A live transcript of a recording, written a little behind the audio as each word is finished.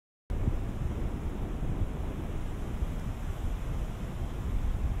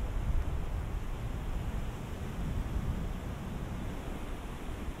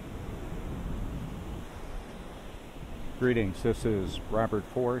Greetings, this is Robert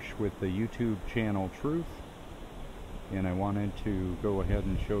Forsch with the YouTube channel Truth, and I wanted to go ahead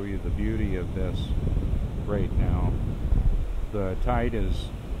and show you the beauty of this right now. The tide is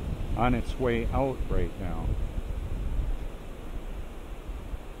on its way out right now.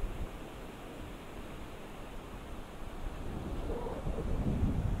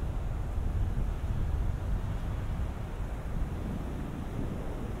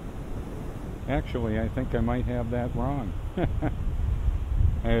 Actually, I think I might have that wrong.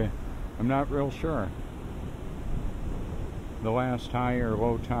 I'm not real sure. The last high or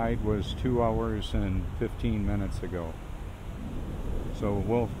low tide was 2 hours and 15 minutes ago.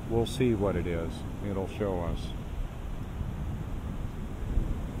 So we'll see what it is. It'll show us.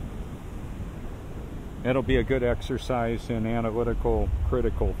 It'll be a good exercise in analytical,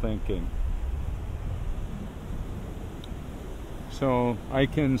 critical thinking. So I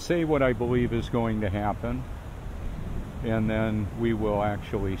can say what I believe is going to happen, and then we will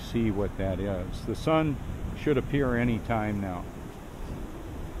actually see what that is. The sun should appear any time now.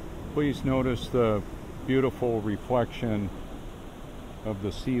 Please notice the beautiful reflection of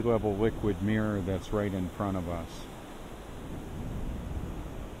the sea level liquid mirror that's right in front of us.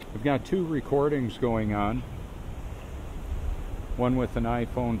 I've got two recordings going on, one with an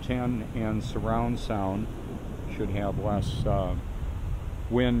iPhone 10 and surround sound. Should have less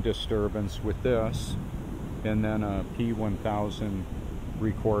wind disturbance with this, and then a P1000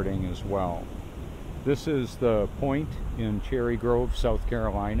 recording as well. This is the point in Cherry Grove, South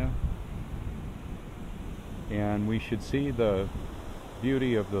Carolina, and we should see the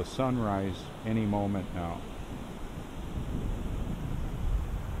beauty of the sunrise any moment now.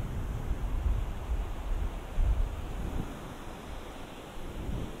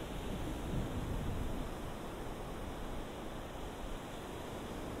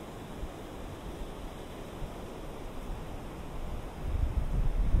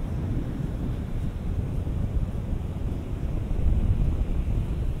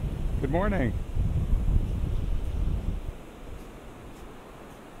 Good morning.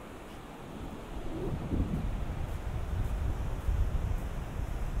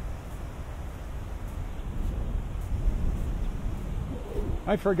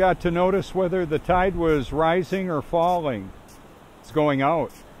 I forgot to notice whether the tide was rising or falling. It's going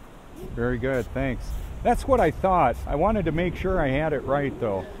out. Very good, thanks. That's what I thought. I wanted to make sure I had it right,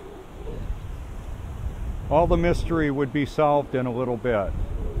 though. All the mystery would be solved in a little bit.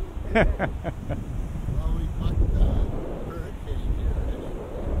 Well, we bucked the hurricane here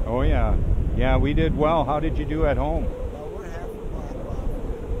anyway. Oh yeah. Yeah, we did well. How did you do at home? Well, we're half a block off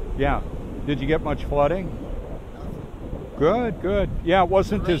here. Yeah. Did you get much flooding? Nothing. Good, good. Yeah, it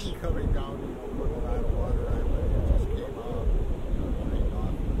wasn't The as... rain coming down, put a lot of water on it. It just came out, it rained off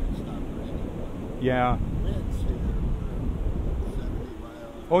and it stopped raining. Yeah. Winds here were 70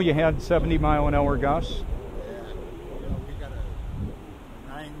 miles. Oh, you had 70-mile-an-hour gusts? We got a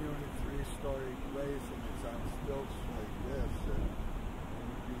 9-unit, 3-story place, and it's on stilts like this, and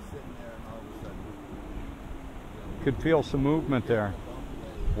you'd be sitting there, and all of a sudden, Could feel some movement there.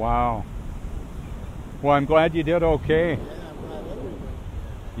 Wow. Well, I'm glad you did okay. yeah, I'm glad everybody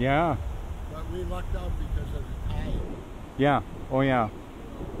did. Yeah. But we lucked out because of the tide. Yeah. Oh, yeah.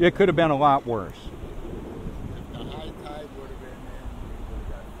 It could have been a lot worse. If the high tide would have been in, we would have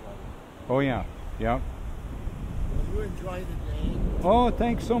got flooded. Oh, yeah. Yeah. Well, you enjoy the day. Oh,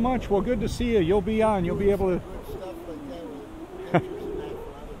 thanks so much. Well, good to see you. You'll be on. You'll be able to... Good stuff like that with pictures and that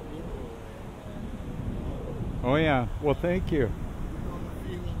for other people. And, Oh, yeah. Well, thank you. you know the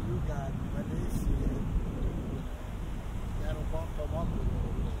feeling you got when they see it, that'll bump them up a little bit.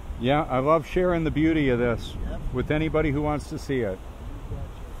 Yeah, I love sharing the beauty of this Yep. with anybody who wants to see it. You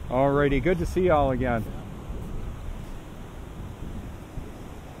betcha. Alrighty. Good to see you all again.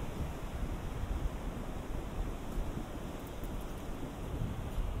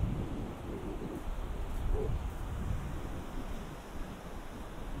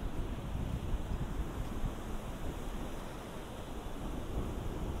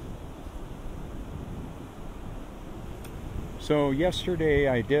 So yesterday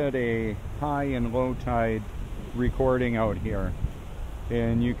I did a high and low tide recording out here,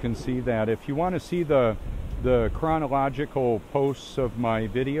 and you can see that. If you want to see the chronological posts of my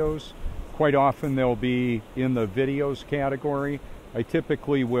videos, quite often they'll be in the videos category. I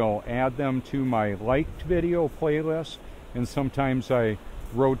typically will add them to my liked video playlist, and sometimes I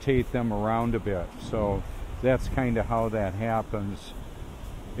rotate them around a bit. So that's kind of how that happens.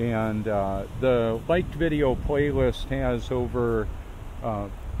 And the liked video playlist has over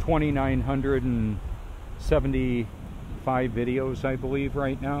 2,975 videos, I believe,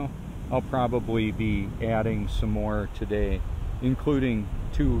 right now. I'll probably be adding some more today, including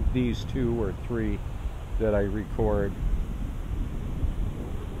these two or three that I record.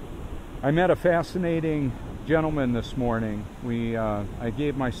 I met a fascinating gentleman this morning. I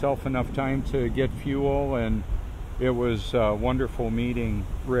gave myself enough time to get fuel, and it was wonderful meeting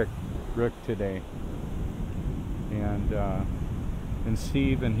Rick today, and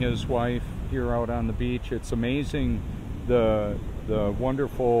Steve and his wife here out on the beach. It's amazing the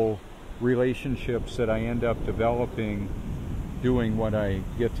wonderful relationships that I end up developing doing what I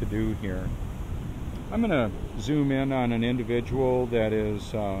get to do here. I'm going to zoom in on an individual that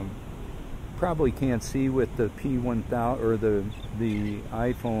is probably can't see with the P1000 or the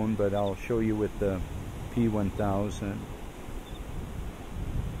iPhone, but I'll show you with the P1000.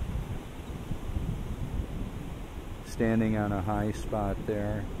 Standing on a high spot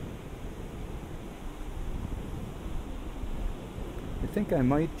there. I think I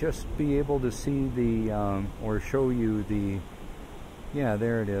might just be able to see the, or show you the, yeah,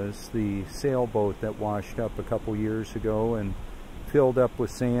 there it is, the sailboat that washed up a couple years ago and filled up with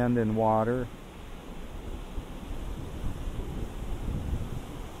sand and water.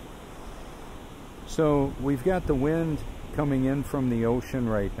 So we've got the wind coming in from the ocean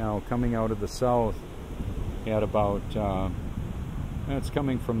right now, coming out of the south at about, it's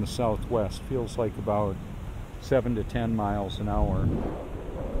coming from the southwest, feels like about 7 to 10 miles an hour.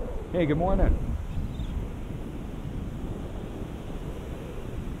 Hey, good morning.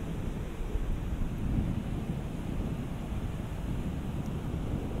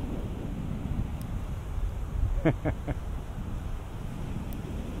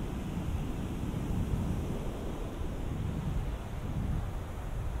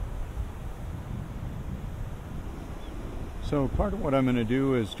 So part of what I'm going to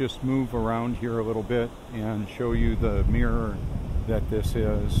do is just move around here a little bit and show you the mirror that this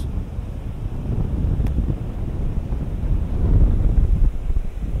is.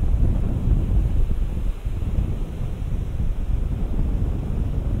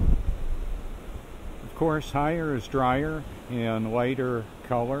 Of course, higher is drier and lighter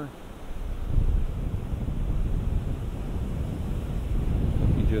color.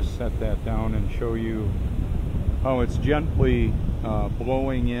 Let me just set that down and show you how it's gently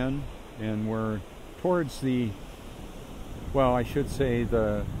blowing in, and we're towards the, well, I should say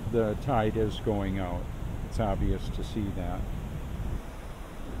the tide is going out. It's obvious to see that.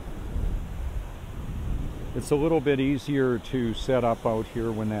 It's a little bit easier to set up out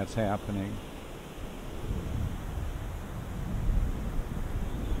here when that's happening.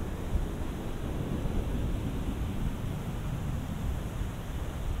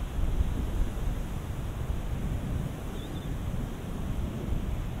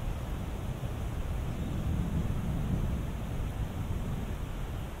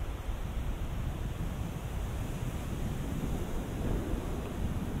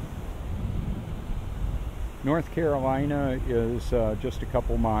 North Carolina is just a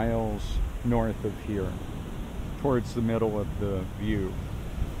couple miles north of here, towards the middle of the view.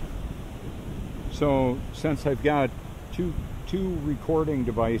 So since I've got two recording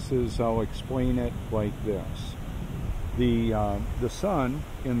devices, I'll explain it like this. The sun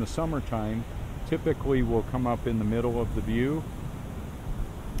in the summertime typically will come up in the middle of the view,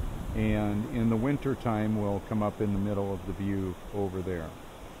 and in the wintertime will come up in the middle of the view over there.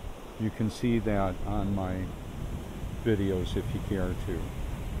 You can see that on my videos if you care to.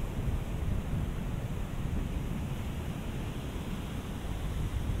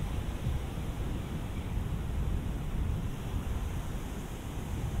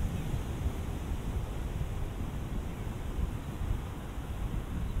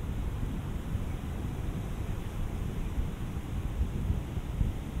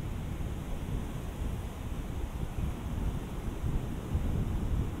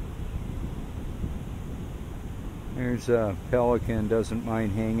 There's a pelican, doesn't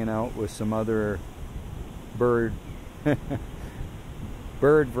mind hanging out with some other bird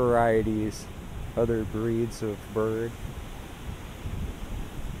varieties, other breeds of bird.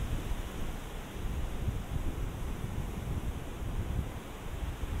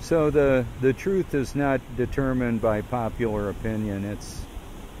 So the truth is not determined by popular opinion. It's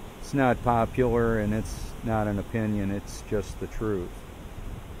not popular, and it's not an opinion, it's just the truth.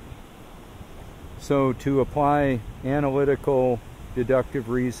 So to apply analytical, deductive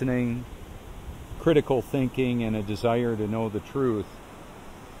reasoning, critical thinking, and a desire to know the truth,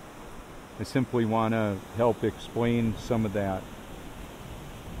 I simply want to help explain some of that.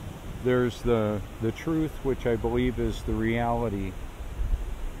 There's the truth, which I believe is the reality,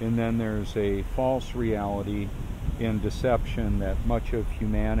 and then there's a false reality, and deception that much of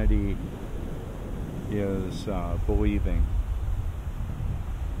humanity is believing.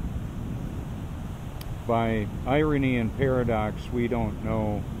 By irony and paradox, we don't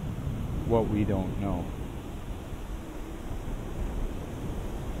know what we don't know.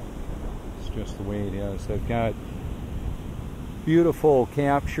 It's just the way it is. I've got beautiful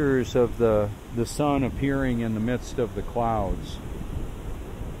captures of the sun appearing in the midst of the clouds.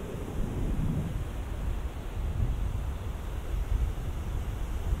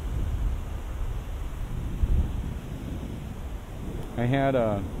 I had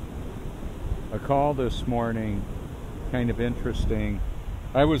a call this morning, kind of interesting.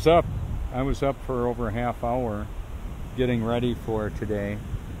 I was up for over a half hour getting ready for today.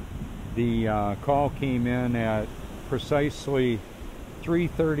 The call came in at precisely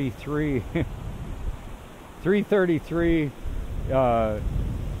 3:33 3:33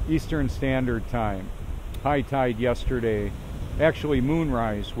 Eastern Standard Time. High tide yesterday, actually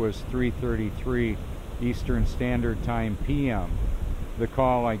moonrise was 3:33 Eastern Standard Time PM. The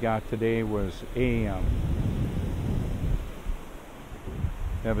call I got today was AM.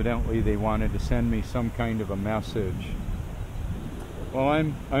 Evidently they wanted to send me some kind of a message. Well,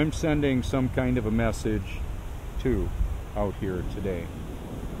 I'm sending some kind of a message too out here today.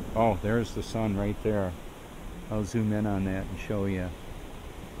 Oh, there's the sun right there. I'll zoom in on that and show you.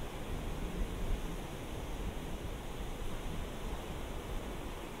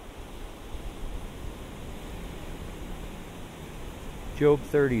 Job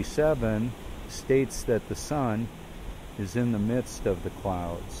 37 states that the sun is in the midst of the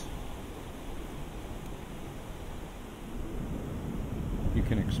clouds. You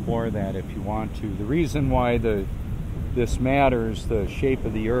can explore that if you want to. The reason why this matters, the shape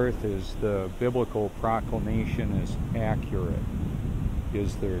of the earth, is the biblical proclamation is accurate,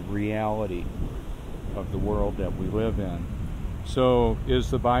 is the reality of the world that we live in. So, is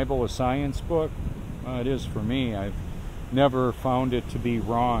the Bible a science book? It is for me. I've never found it to be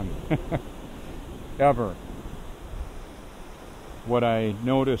wrong, ever. What I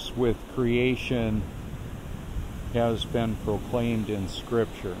notice with creation has been proclaimed in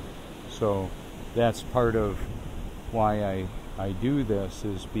Scripture. So that's part of why I do this,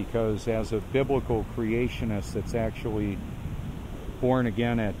 is because as a biblical creationist that's actually born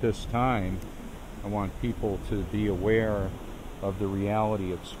again at this time, I want people to be aware of the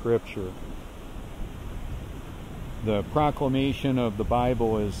reality of Scripture. The proclamation of the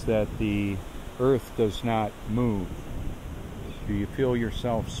Bible is that the earth does not move. Do you feel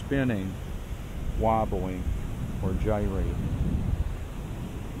yourself spinning, wobbling, or gyrating?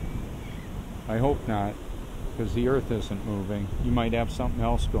 I hope not, because the earth isn't moving. You might have something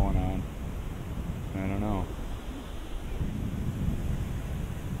else going on. I don't know.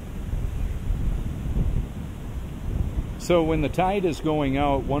 So when the tide is going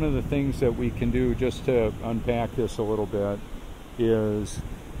out, one of the things that we can do, just to unpack this a little bit, is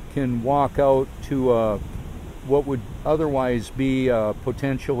can walk out to what would otherwise be a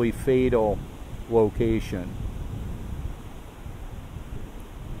potentially fatal location.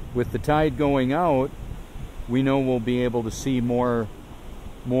 With the tide going out, we know we'll be able to see more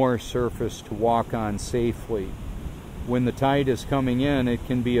surface to walk on safely. When the tide is coming in, it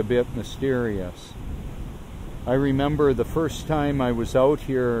can be a bit mysterious. I remember the first time I was out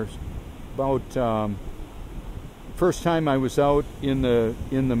here, first time I was out in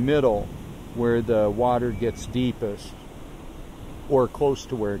the middle where the water gets deepest, or close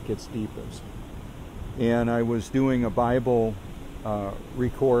to where it gets deepest. And I was doing a Bible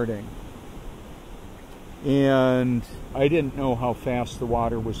recording. And I didn't know how fast the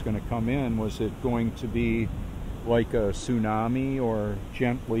water was going to come in. Was it going to be like a tsunami, or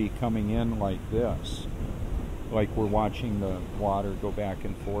gently coming in like this? Like we're watching the water go back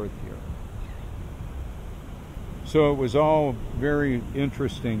and forth here. So it was all very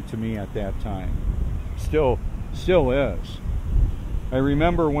interesting to me at that time. Still is. I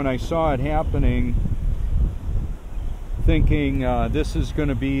remember when I saw it happening, thinking this is going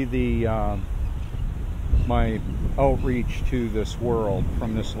to be the my outreach to this world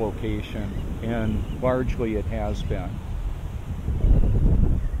from this location, and largely it has been.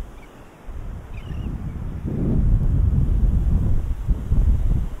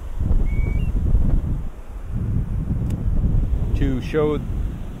 To show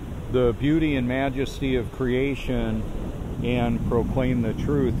the beauty and majesty of creation and proclaim the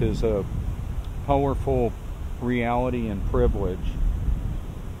truth is a powerful reality and privilege.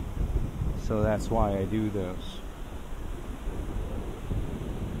 So that's why I do this.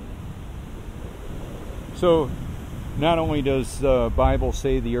 So not only does the Bible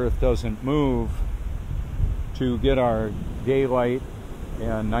say the earth doesn't move, to get our daylight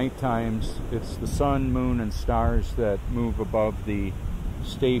and night times. It's the sun, moon, and stars that move above the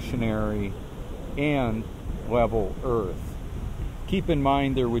stationary and level Earth. Keep in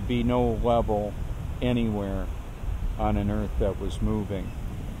mind there would be no level anywhere on an Earth that was moving.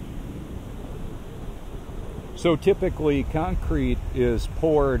 So typically concrete is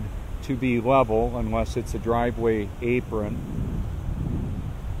poured to be level unless it's a driveway apron.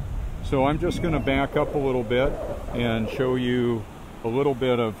 So I'm just going to back up a little bit and show you a little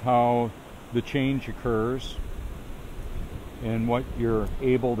bit of how the change occurs and what you're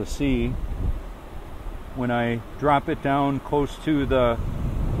able to see. When I drop it down close to the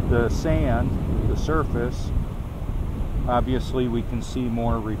sand, the surface, obviously we can see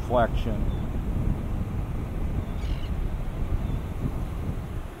more reflection.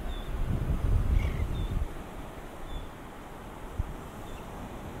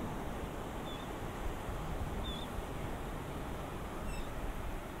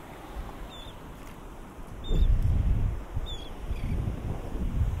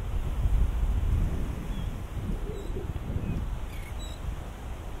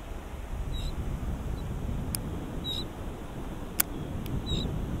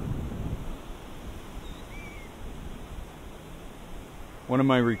 One of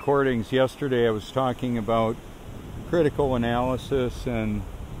my recordings yesterday, I was talking about critical analysis and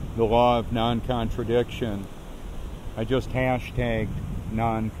the law of non-contradiction. I just hashtagged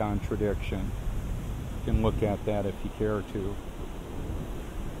non-contradiction. You can look at that if you care to.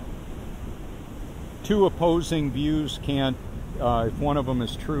 Two opposing views can't, if one of them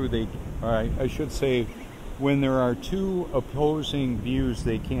is true, I should say, when there are two opposing views,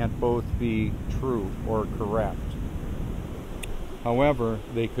 they can't both be true or correct. However,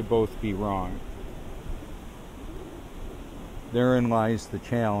 they could both be wrong. Therein lies the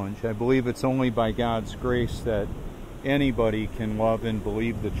challenge. I believe it's only by God's grace that anybody can love and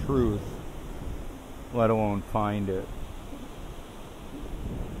believe the truth, let alone find it.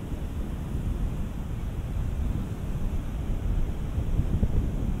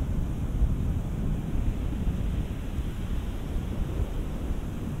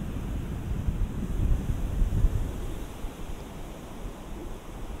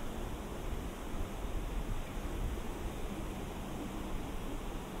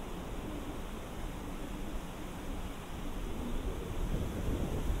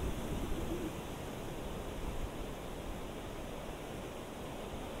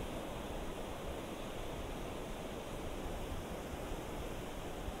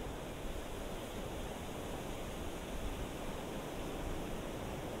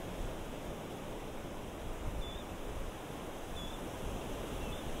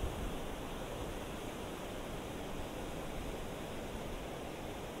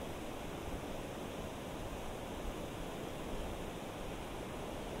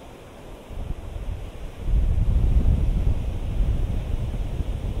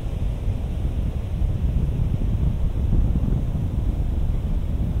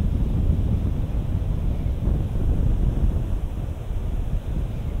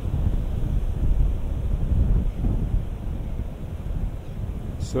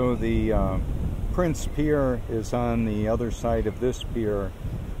 So the Prince Pier is on the other side of this pier,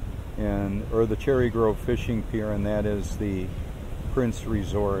 or the Cherry Grove Fishing Pier, and that is the Prince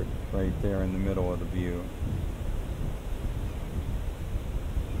Resort right there in the middle of the view.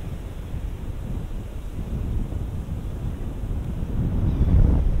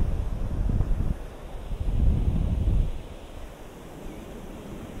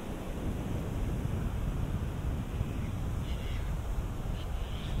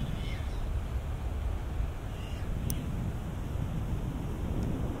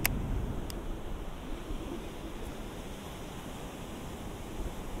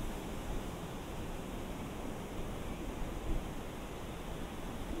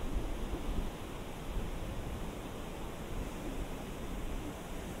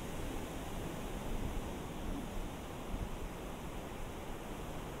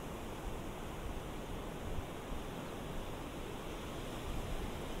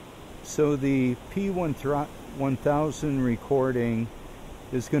 So the P1000 recording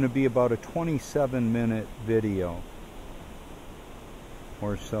is going to be about a 27-minute video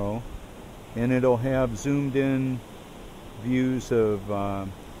or so, and it'll have zoomed in views of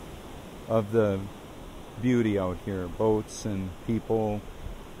the beauty out here, boats and people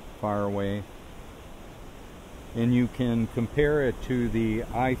far away. And you can compare it to the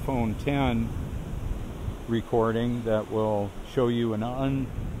iPhone 10 recording that will show you an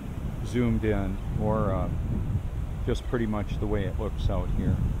unzoomed in, or just pretty much the way it looks out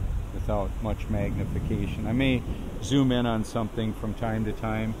here. without much magnification. I may zoom in on something from time to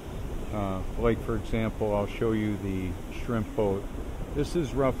time. Like for example, I'll show you the shrimp boat. This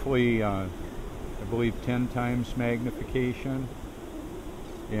is roughly, I believe, 10 times magnification,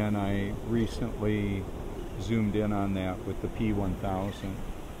 and I recently zoomed in on that with the P1000.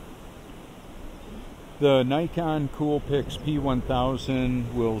 The Nikon Coolpix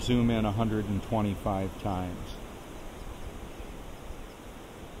P1000 will zoom in 125 times.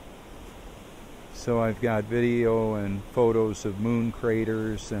 So I've got video and photos of moon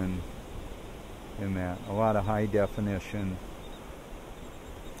craters and that. A lot of high definition.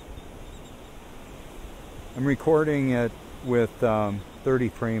 I'm recording it with 30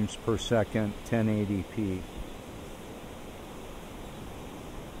 frames per second, 1080p.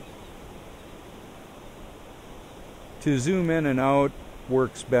 To zoom in and out,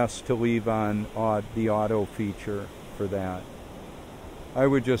 works best to leave on the auto feature for that. I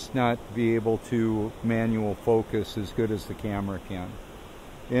would just not be able to manual focus as good as the camera can.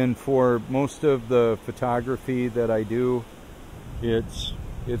 And for most of the photography that I do, it's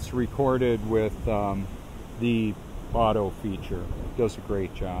recorded with the auto feature. It does a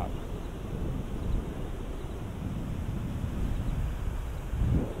great job.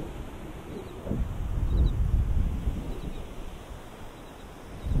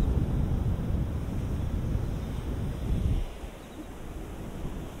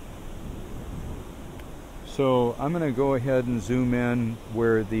 So I'm going to go ahead and zoom in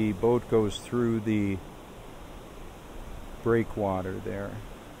where the boat goes through the breakwater there.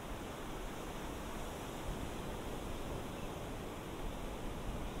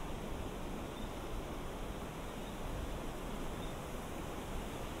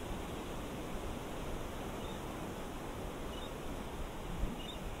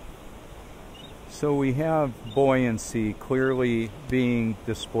 So we have buoyancy clearly being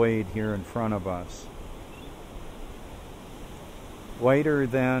displayed here in front of us. Lighter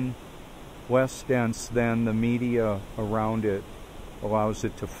than, less dense than the media around it allows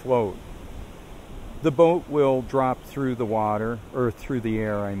it to float. The boat will drop through the water, or through the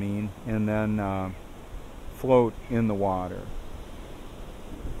air I mean, and then float in the water.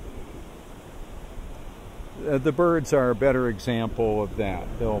 The birds are a better example of that.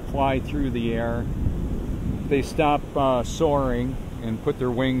 They'll fly through the air. If they stop soaring and put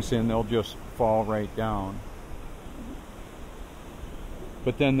their wings in, they'll just fall right down.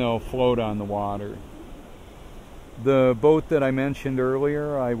 But then they'll float on the water. The boat that I mentioned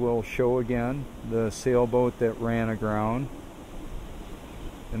earlier, I will show again, the sailboat that ran aground,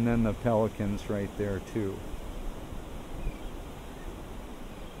 and then the pelicans right there too.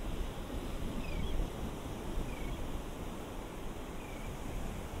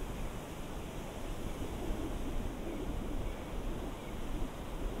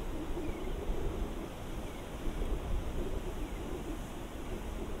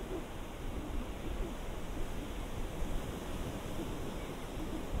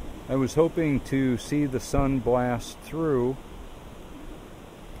 I was hoping to see the sun blast through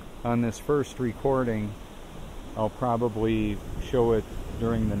on this first recording. I'll probably show it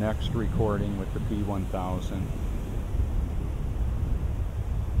during the next recording with the P1000.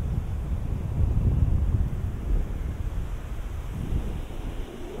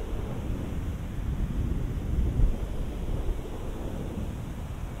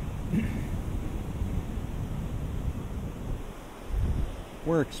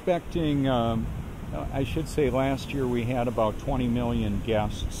 We're expecting, I should say last year we had about 20 million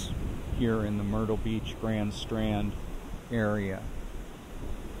guests here in the Myrtle Beach Grand Strand area.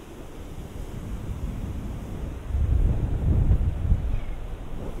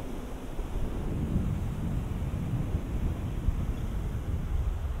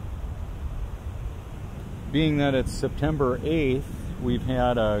 Being that it's September 8th, we've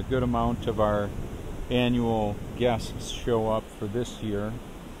had a good amount of our annual guests show up for this year.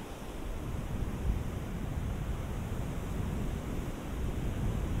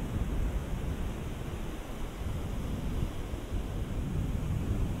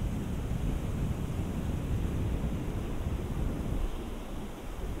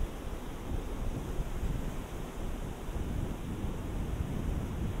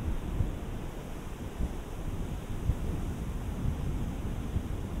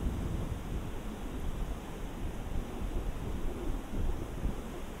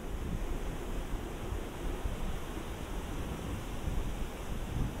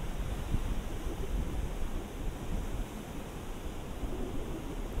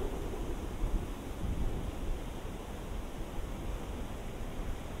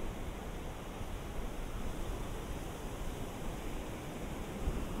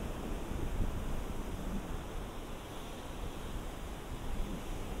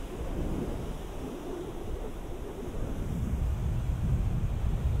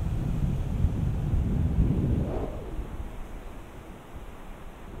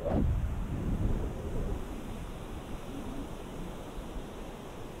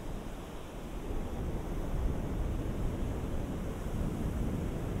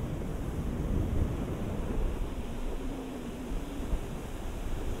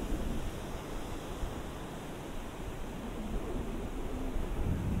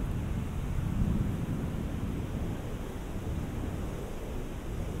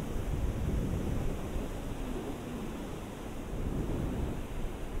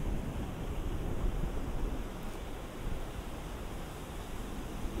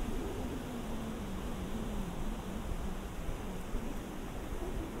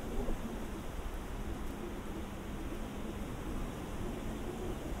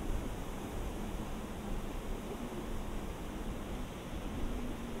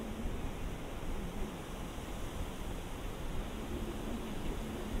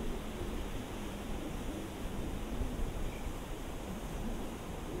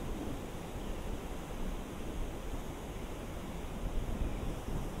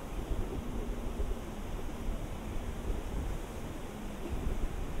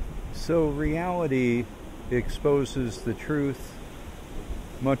 So reality exposes the truth,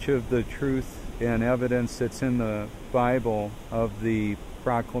 much of the truth and evidence that's in the Bible of the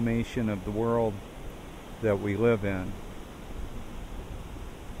proclamation of the world that we live in.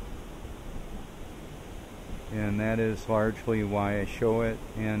 And that is largely why I show it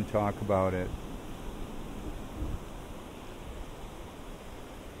and talk about it.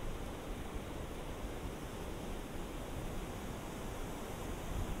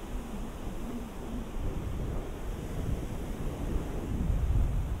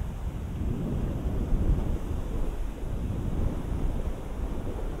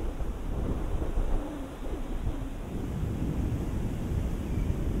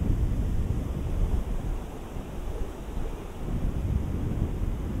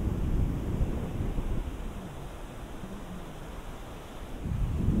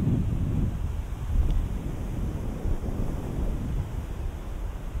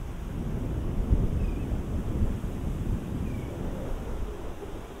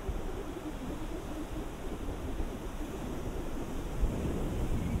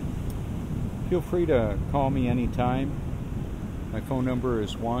 Feel free to call me anytime. My phone number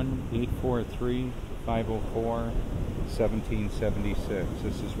is 1-843-504-1776.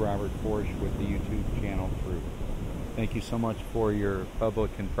 This is Robert Forsch with the YouTube channel Truth. Thank you so much for your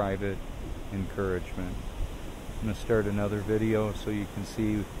public and private encouragement. I'm going to start another video so you can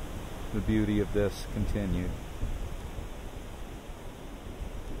see the beauty of this continue.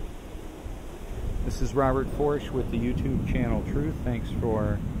 This is Robert Forsch with the YouTube channel Truth. Thanks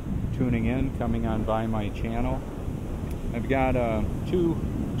for tuning in, coming on by my channel. I've got two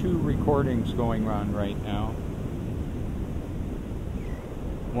recordings going on right now.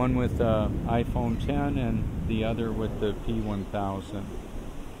 One with iPhone 10 and the other with the P1000.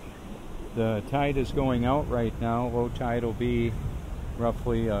 The tide is going out right now. Low tide will be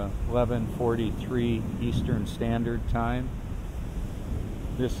roughly 11:43 Eastern Standard Time.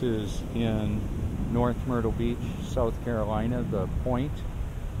 This is in North Myrtle Beach, South Carolina, the Point,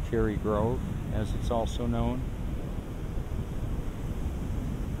 Cherry Grove, as it's also known.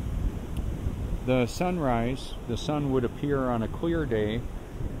 The sunrise, the sun would appear on a clear day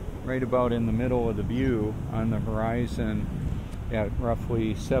right about in the middle of the view on the horizon at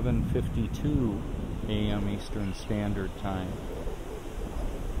roughly 7:52 a.m. Eastern Standard Time.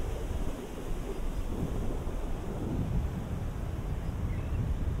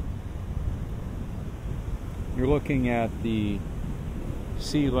 You're looking at the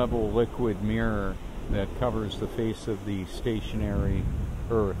sea level liquid mirror that covers the face of the stationary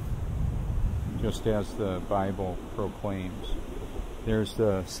earth, just as the Bible proclaims. There's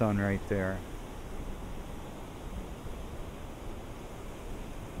the sun right there.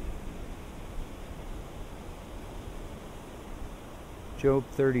 Job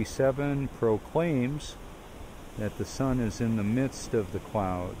 37 proclaims that the sun is in the midst of the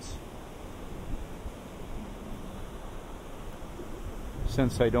clouds.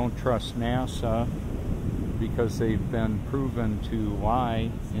 Since I don't trust NASA because they've been proven to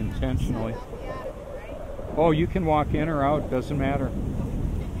lie intentionally. Oh, you can walk in or out, doesn't matter.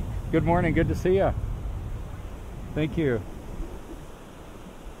 Good morning, good to see you. Thank you.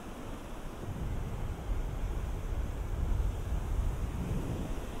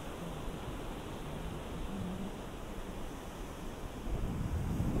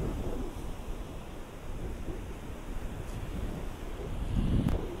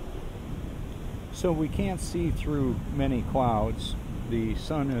 So we can't see through many clouds. The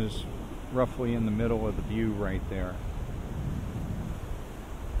sun is roughly in the middle of the view right there.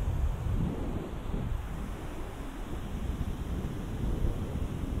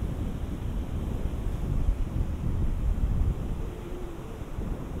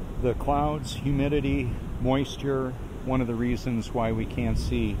 The clouds, humidity, moisture, one of the reasons why we can't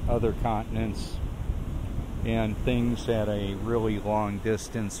see other continents and things at a really long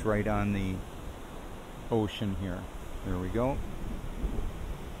distance right on the ocean here. There we go.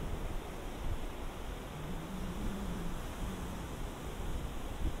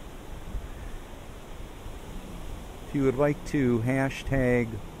 If you would like to hashtag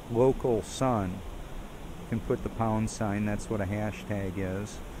local sun, you can put the pound sign, that's what a hashtag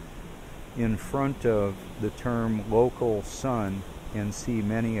is, in front of the term local sun and see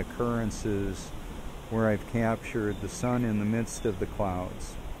many occurrences where I've captured the sun in the midst of the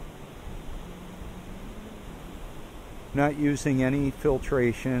clouds. Not using any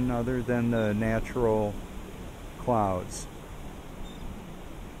filtration other than the natural clouds.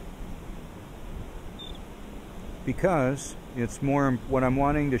 Because it's more, what I'm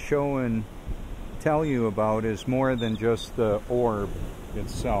wanting to show and tell you about is more than just the orb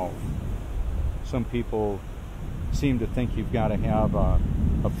itself. Some people seem to think you've got to have a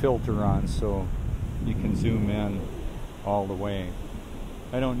filter on so you can zoom in all the way.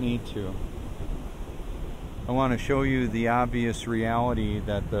 I don't need to. I want to show you the obvious reality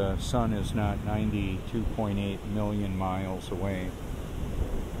that the sun is not 92.8 million miles away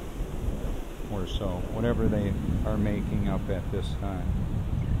or so, whatever they are making up at this time.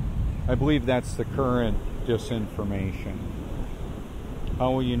 I believe that's the current disinformation.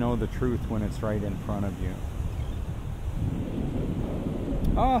 How will you know the truth when it's right in front of you?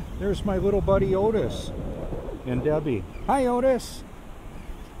 Ah, there's my little buddy Otis and Debbie. Hi, Otis.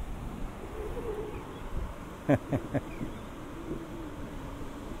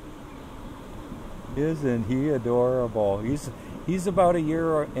 Isn't he adorable? He's about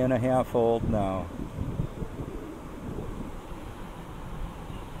 1.5 years old now.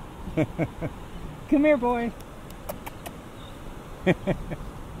 Come here, boy.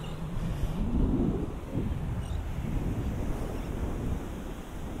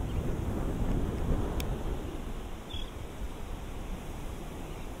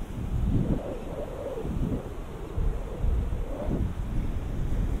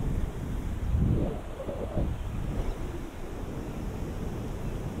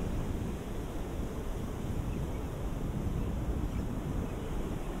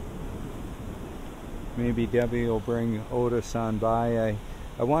 Maybe Debbie will bring Otis on by.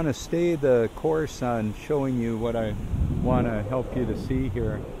 I want to stay the course on showing you what I want to help you to see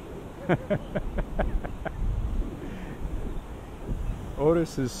here.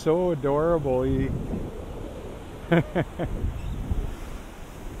 Otis is so adorable.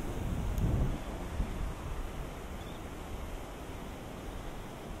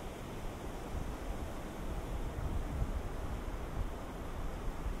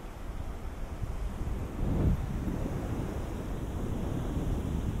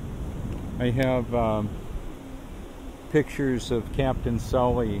 I have pictures of Captain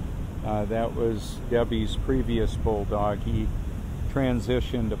Sully. That was Debbie's previous bulldog. He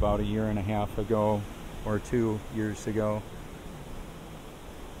transitioned about 1.5 years ago, or 2 years ago.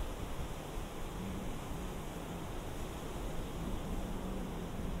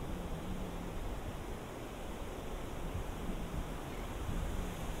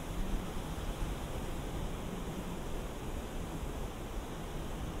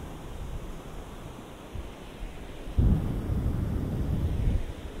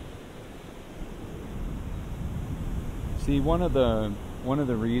 See, one of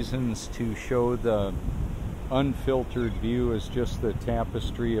the reasons to show the unfiltered view is just the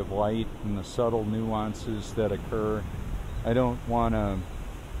tapestry of light and the subtle nuances that occur. I don't want to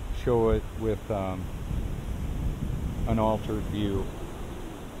show it with an altered view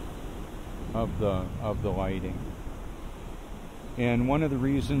of the lighting. And one of the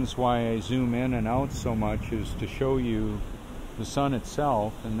reasons why I zoom in and out so much is to show you the sun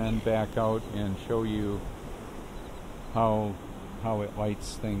itself, and then back out and show you how it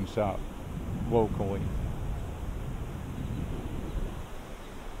lights things up locally.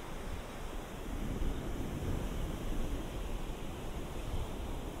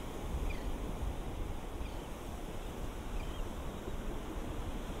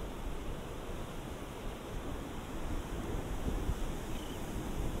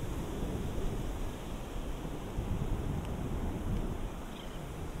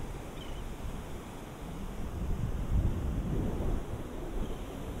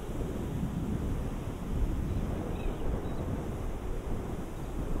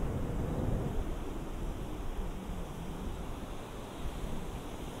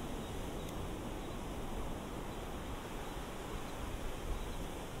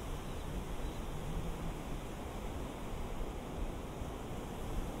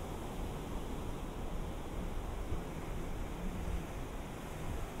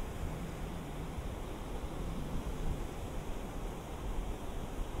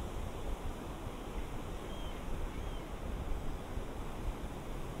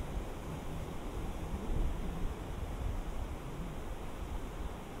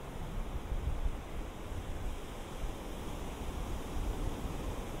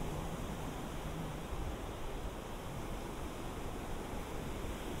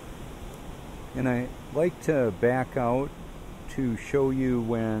 And I like to back out to show you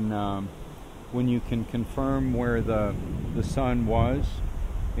when you can confirm where the sun was,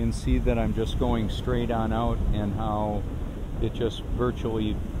 and see that I'm just going straight on out and how it just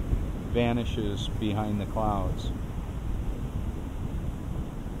virtually vanishes behind the clouds.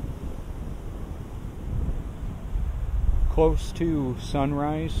 Close to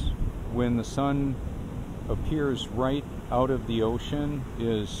sunrise, when the sun appears right out of the ocean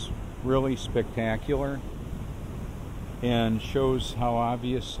is really spectacular and shows how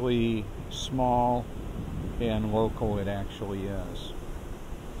obviously small and local it actually is.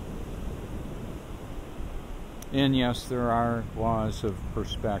 And yes, there are laws of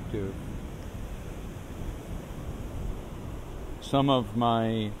perspective. Some of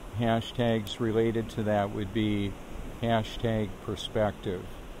my hashtags related to that would be hashtag perspective.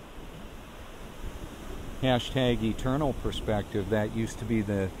 Hashtag eternal perspective, that used to be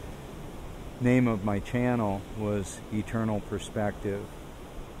the name of my channel, was Eternal Perspective.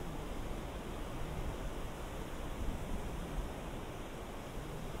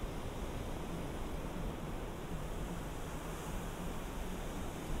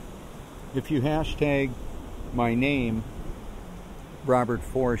 If you hashtag my name, Robert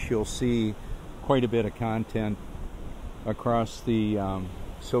Force, you'll see quite a bit of content across the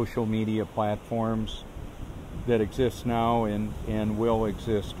social media platforms that exist now and will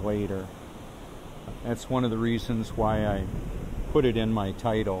exist later. That's one of the reasons why I put it in my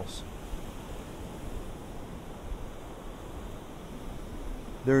titles.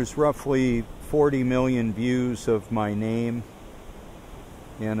 There's roughly 40 million views of my name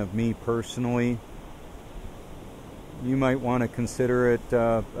and of me personally. You might want to consider it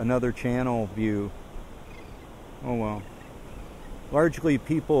another channel view. Oh well. Largely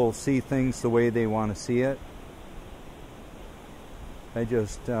people see things the way they want to see it. I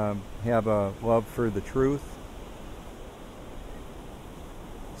just have a love for the truth.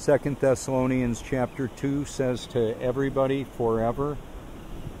 2 Thessalonians chapter 2 says to everybody forever,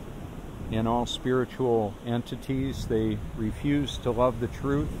 and all spiritual entities, they refuse to love the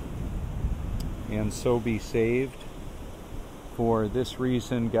truth and so be saved. For this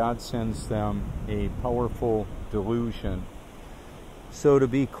reason, God sends them a powerful delusion. So to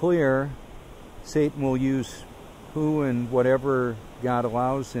be clear, Satan will use who and whatever God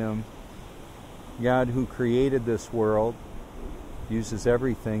allows him. God, who created this world, uses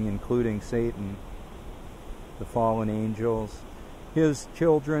everything, including Satan, the fallen angels, his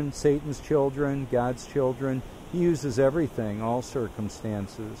children, Satan's children, God's children. He uses everything, all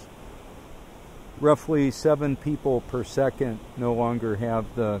circumstances. Roughly 7 people per second no longer have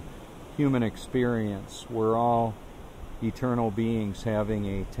the human experience. We're all eternal beings having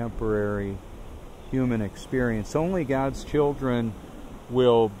a temporary human experience. Only God's children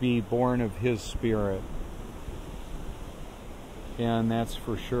will be born of His Spirit. And that's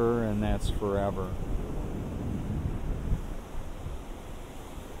for sure, and that's forever.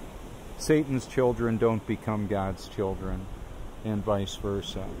 Satan's children don't become God's children, and vice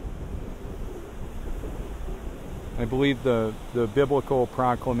versa. I believe the biblical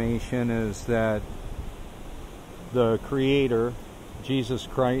proclamation is that the Creator, Jesus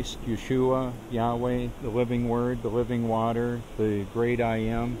Christ, Yeshua, Yahweh, the living Word, the living water, the great I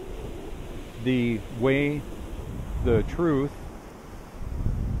Am, the way, the truth,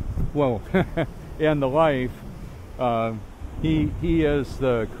 well, and the life, He is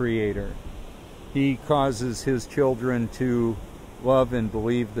the Creator. He causes His children to love and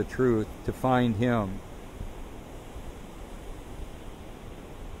believe the truth, to find Him.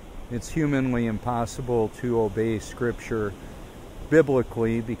 It's humanly impossible to obey Scripture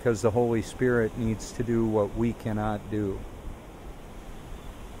biblically because the Holy Spirit needs to do what we cannot do.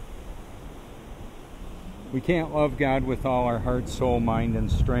 We can't love God with all our heart, soul, mind,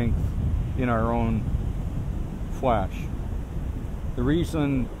 and strength in our own flesh. The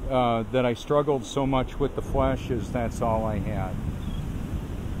reason that I struggled so much with the flesh is that's all I had.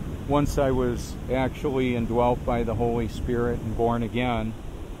 Once I was actually indwelt by the Holy Spirit and born again,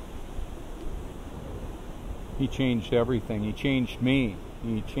 He changed everything. He changed me.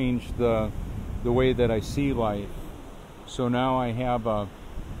 He changed the way that I see life. So now I have a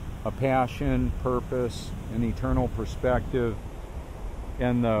passion, purpose, an eternal perspective,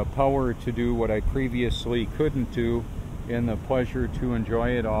 and the power to do what I previously couldn't do, and the pleasure to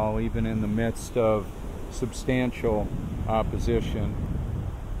enjoy it all, even in the midst of substantial opposition.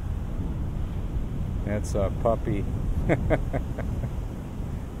 That's a puppy.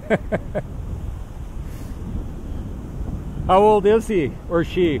 How old is he or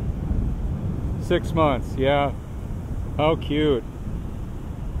she? 6 months, yeah. How cute.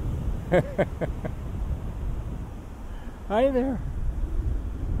 Hi there.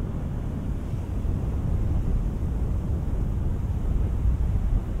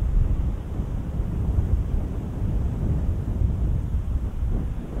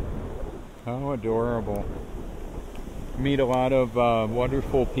 How adorable. Meet a lot of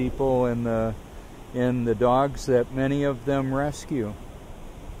wonderful people and the dogs that many of them rescue.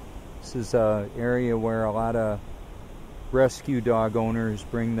 This is an area where a lot of rescue dog owners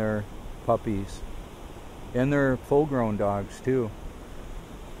bring their puppies. And they're full-grown dogs too.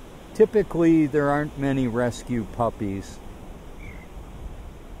 Typically, there aren't many rescue puppies.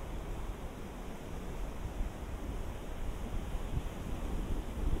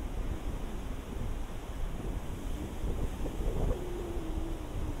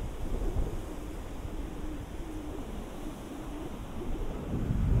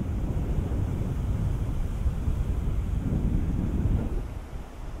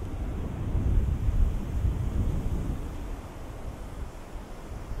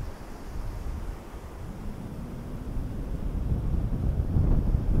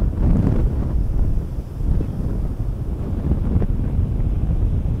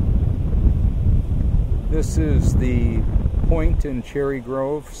 This is the point in Cherry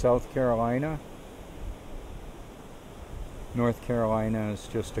Grove, South Carolina. North Carolina is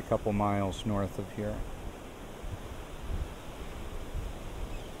just a couple miles north of here.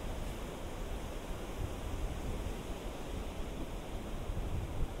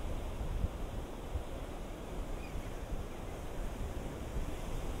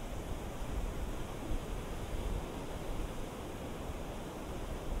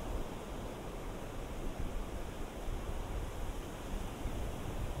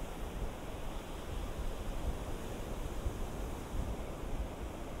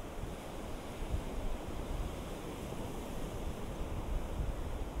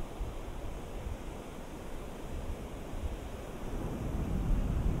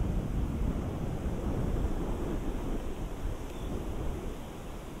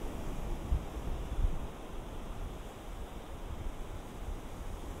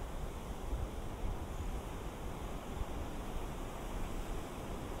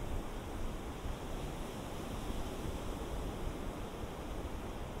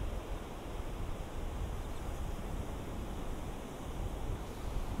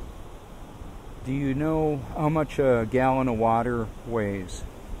 Do you know how much a gallon of water weighs?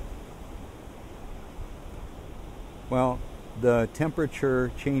 Well, the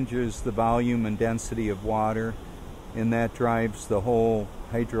temperature changes the volume and density of water, and that drives the whole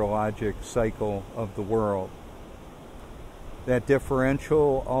hydrologic cycle of the world. That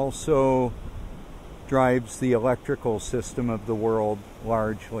differential also drives the electrical system of the world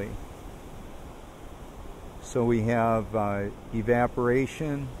largely. So we have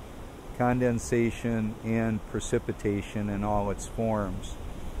evaporation, condensation, and precipitation in all its forms.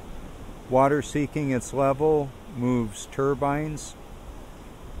 Water seeking its level moves turbines,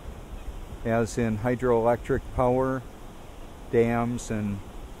 as in hydroelectric power, dams and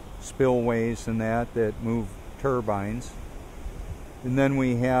spillways and that move turbines. And then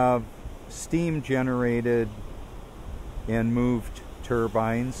we have steam generated and moved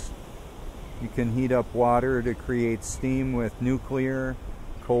turbines. You can heat up water to create steam with nuclear,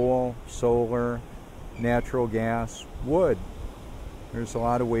 coal, solar, natural gas, wood. There's a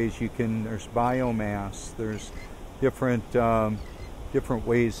lot of ways you can, there's biomass, there's different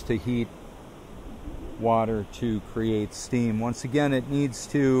ways to heat water to create steam. Once again, it needs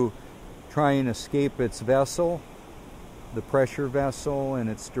to try and escape its vessel, the pressure vessel, and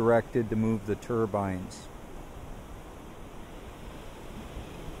it's directed to move the turbines.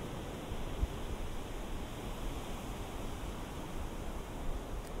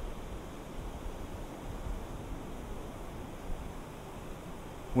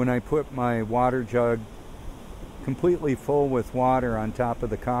 When I put my water jug completely full with water on top of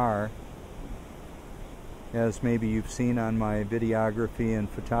the car, as maybe you've seen on my videography and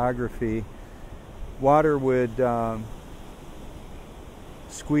photography, water would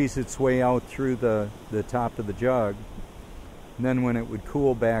squeeze its way out through the top of the jug. And then when it would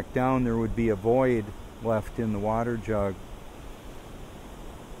cool back down, there would be a void left in the water jug.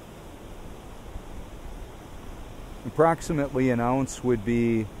 Approximately an ounce would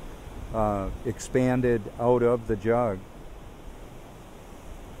be expanded out of the jug.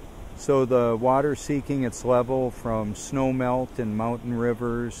 So the water seeking its level from snow melt and mountain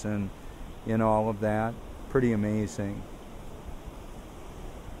rivers and in all of that, pretty amazing.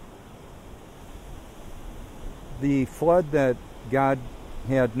 The flood that God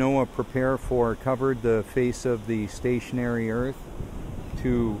had Noah prepare for covered the face of the stationary earth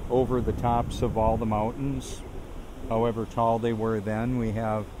to over the tops of all the mountains, however tall they were then. We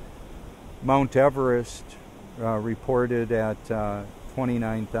have Mount Everest reported at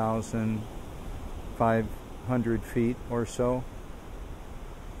 29,500 feet or so,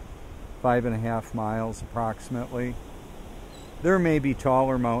 5.5 miles approximately. There may be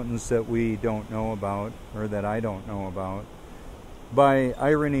taller mountains that we don't know about, or that I don't know about. By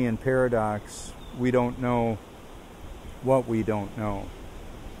irony and paradox, we don't know what we don't know.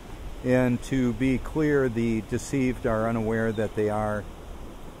 And to be clear, the deceived are unaware that they are,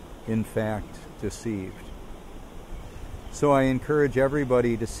 in fact, deceived. So I encourage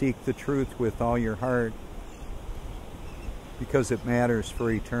everybody to seek the truth with all your heart, because it matters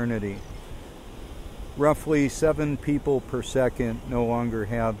for eternity. Roughly 7 people per second no longer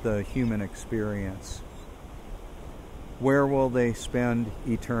have the human experience. Where will they spend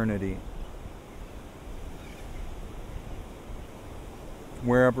eternity?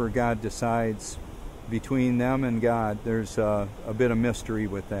 Wherever God decides. Between them and God, there's a bit of mystery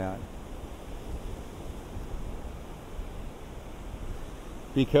with that.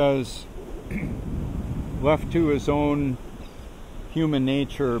 Because left to his own human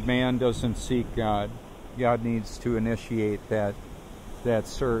nature, man doesn't seek God. God needs to initiate that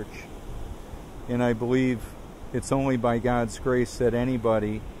search. And I believe it's only by God's grace that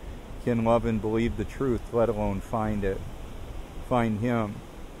anybody can love and believe the truth, let alone find it. Find Him.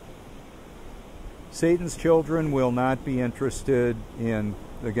 Satan's children will not be interested in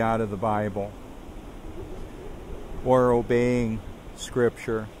the God of the Bible or obeying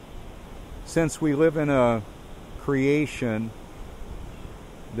Scripture. Since we live in a creation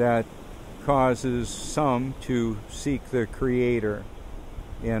that causes some to seek the Creator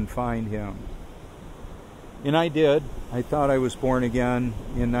and find Him. And I did. I thought I was born again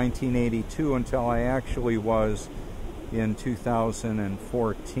in 1982 until I actually was in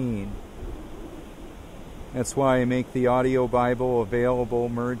 2014. That's why I make the audio Bible available,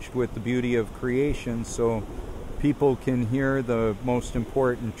 merged with the beauty of creation, so people can hear the most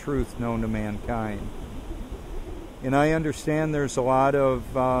important truth known to mankind. And I understand there's a lot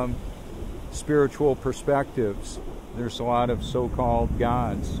of spiritual perspectives. There's a lot of so-called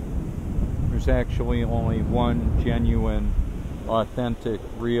gods. There's actually only one genuine, authentic,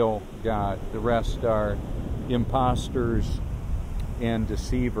 real God. The rest are imposters and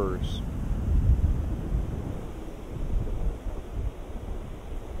deceivers.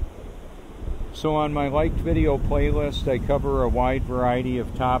 So on my liked video playlist, I cover a wide variety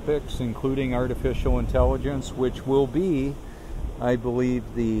of topics, including artificial intelligence, which will be, I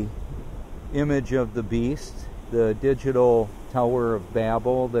believe, the image of the beast, the digital Tower of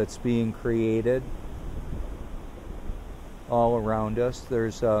Babel that's being created all around us.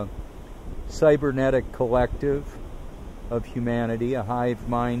 There's a cybernetic collective of humanity, a hive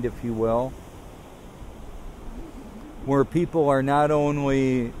mind, if you will, where people are not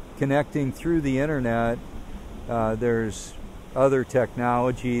only connecting through the internet, there's other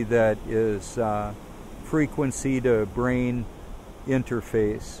technology that is frequency to brain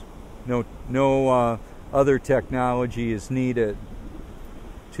interface. No other technology is needed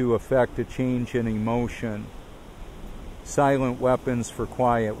to affect a change in emotion. Silent weapons for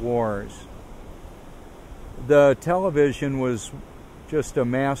quiet wars. The television was just a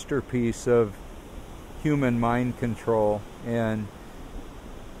masterpiece of human mind control and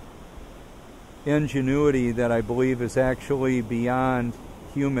ingenuity that I believe is actually beyond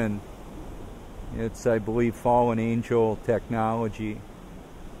human. It's, I believe, fallen angel technology.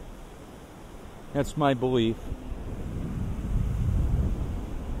 That's my belief.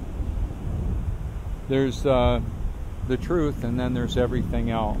 There's the truth, and then there's everything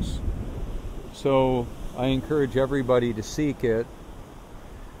else. So I encourage everybody to seek it,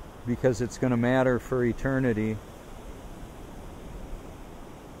 because it's going to matter for eternity.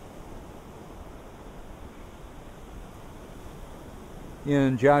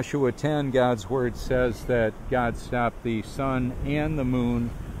 In Joshua 10, God's word says that God stopped the sun and the moon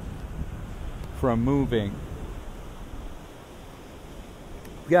from moving.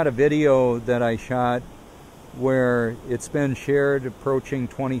 I've got a video that I shot where it's been shared approaching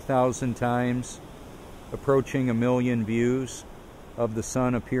 20,000 times, approaching 1 million views of the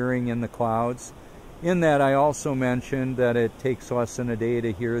sun appearing in the clouds. In that, I also mentioned that it takes less than a day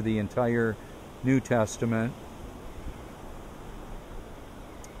to hear the entire New Testament.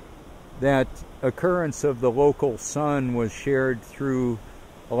 That occurrence of the local sun was shared through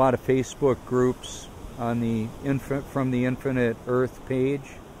a lot of Facebook groups on the from the Infinite Earth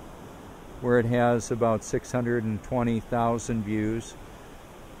page, where it has about 620,000 views,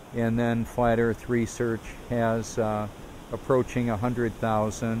 and then Flat Earth Research has approaching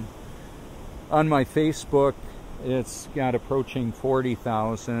 100,000. On my Facebook, it's got approaching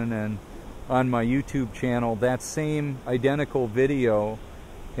 40,000, and on my YouTube channel, that same identical video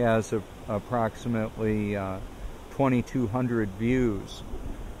has approximately 2,200 views,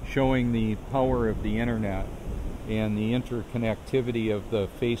 showing the power of the internet and the interconnectivity of the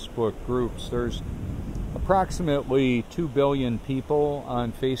Facebook groups. There's approximately 2 billion people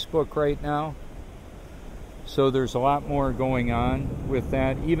on Facebook right now. So there's a lot more going on with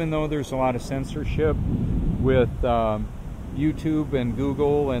that, even though there's a lot of censorship with YouTube and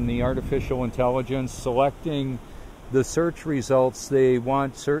Google and the artificial intelligence selecting the search results they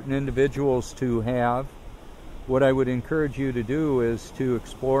want certain individuals to have. What I would encourage you to do is to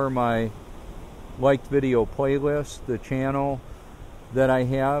explore my liked video playlist, the channel that I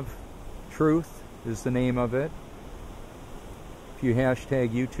have. Truth is the name of it. If you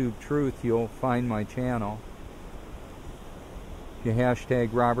hashtag YouTube Truth, you'll find my channel. If you hashtag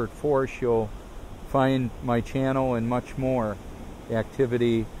Robert Forsch, you'll find my channel and much more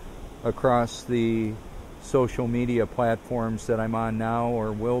activity across the social media platforms that I'm on now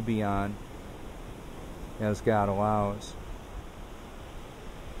or will be on, as God allows.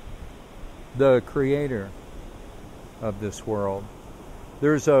 The creator of this world.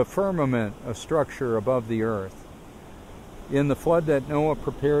 There's a firmament, a structure above the earth. In the flood that Noah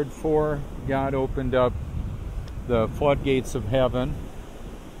prepared for, God opened up the floodgates of heaven,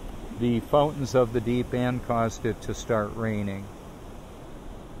 the fountains of the deep, and caused it to start raining.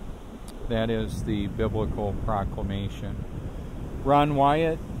 That is the biblical proclamation. Ron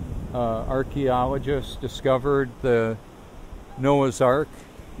Wyatt, archaeologist, discovered the Noah's Ark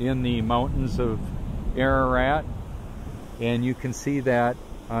in the mountains of Ararat, and you can see that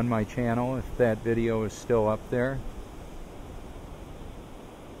on my channel if that video is still up there.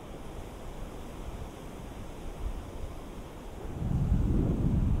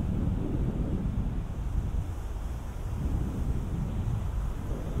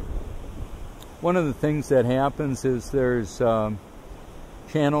 One of the things that happens is there's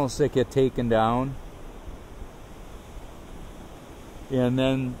channels that get taken down, and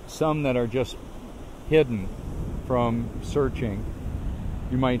then some that are just hidden from searching.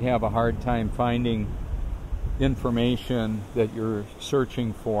 You might have a hard time finding information that you're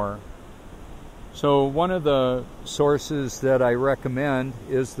searching for. So one of the sources that I recommend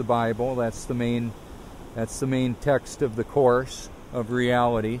is the Bible. That's the main text of the course of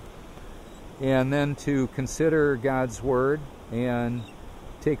reality. And then to consider God's Word and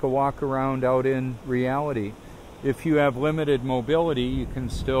take a walk around out in reality. If you have limited mobility, you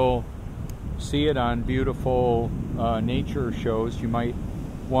can still see it on beautiful nature shows. You might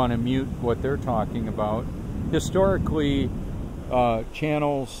want to mute what they're talking about. Historically,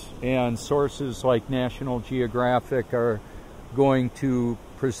 channels and sources like National Geographic are going to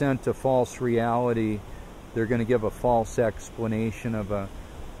present a false reality. They're going to give a false explanation of a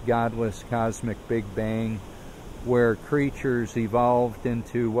godless cosmic Big Bang where creatures evolved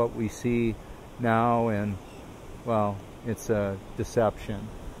into what we see now, and well, it's a deception.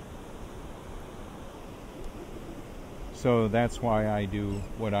 So that's why I do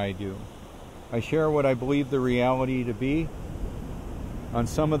what I do. I share what I believe the reality to be. On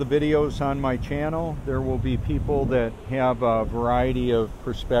some of the videos on my channel, there will be people that have a variety of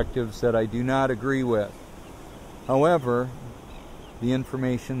perspectives that I do not agree with. However, the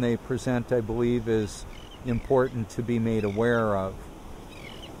information they present, I believe, is important to be made aware of.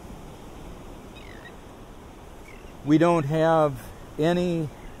 We don't have any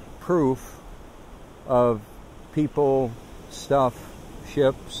proof of people, stuff,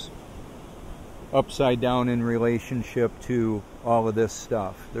 ships upside down in relationship to all of this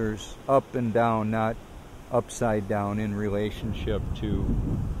stuff. There's up and down, not upside down in relationship to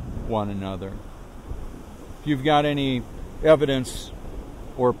one another. If you've got any evidence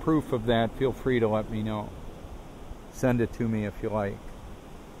or proof of that, feel free to let me know. Send it to me if you like.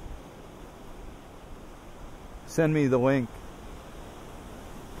 Send me the link.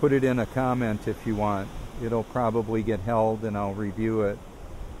 Put it in a comment if you want. It'll probably get held and I'll review it,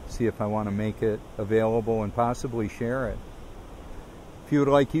 see if I want to make it available and possibly share it. If you would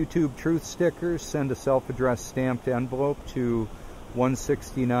like YouTube Truth stickers, send a self-addressed stamped envelope to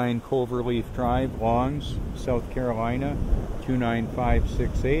 169 Cloverleaf Drive, Longs, South Carolina,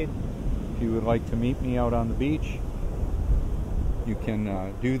 29568. If you would like to meet me out on the beach, you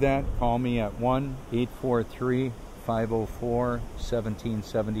can do that. Call me at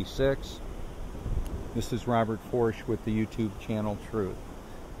 1-843-504-1776. This is Robert Forsch with the YouTube channel Truth.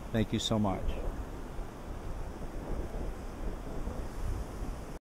 Thank you so much.